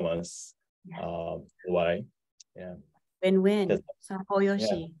business performance. Way. Yeah. Win-win.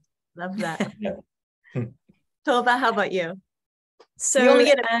 Sahoyoshi. Love that. Tova, how about you? So you only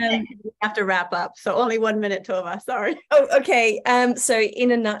get a minute. We have to wrap up. So only 1 minute, Tova. Sorry. Oh, okay. So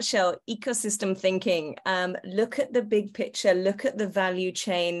in a nutshell, ecosystem thinking. Look at the big picture. Look at the value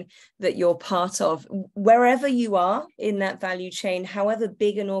chain that you're part of. Wherever you are in that value chain, however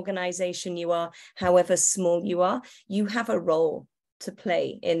big an organization you are, however small you are, you have a role to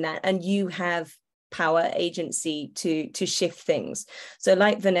play in that, and you have power, agency to shift things. So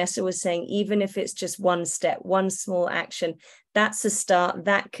like Vanessa was saying, even if it's just one step, one small action, that's a start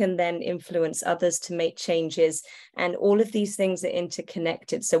that can then influence others to make changes. And all of these things are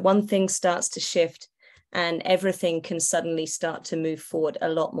interconnected. So one thing starts to shift and everything can suddenly start to move forward a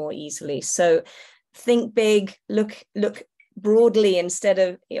lot more easily. So think big, look broadly instead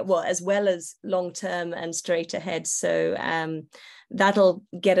of, as well as long term and straight ahead. So that'll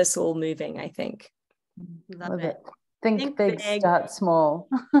get us all moving, I think. Love it. Think big, start small.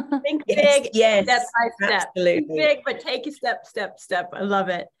 Think big, yes, step by step. Absolutely. Think big, but take a step. I love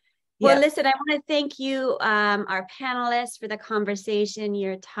it. Well, listen, I want to thank you, our panelists, for the conversation,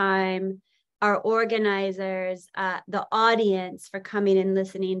 your time, our organizers, the audience for coming and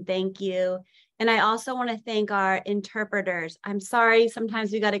listening. Thank you. And I also want to thank our interpreters. I'm sorry,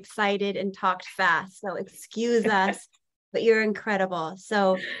 sometimes we got excited and talked fast, so excuse us, but you're incredible.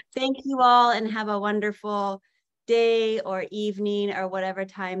 So thank you all and have a wonderful day or evening or whatever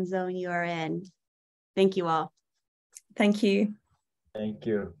time zone you are in. Thank you all. Thank you. Thank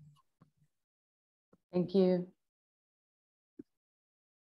you. Thank you.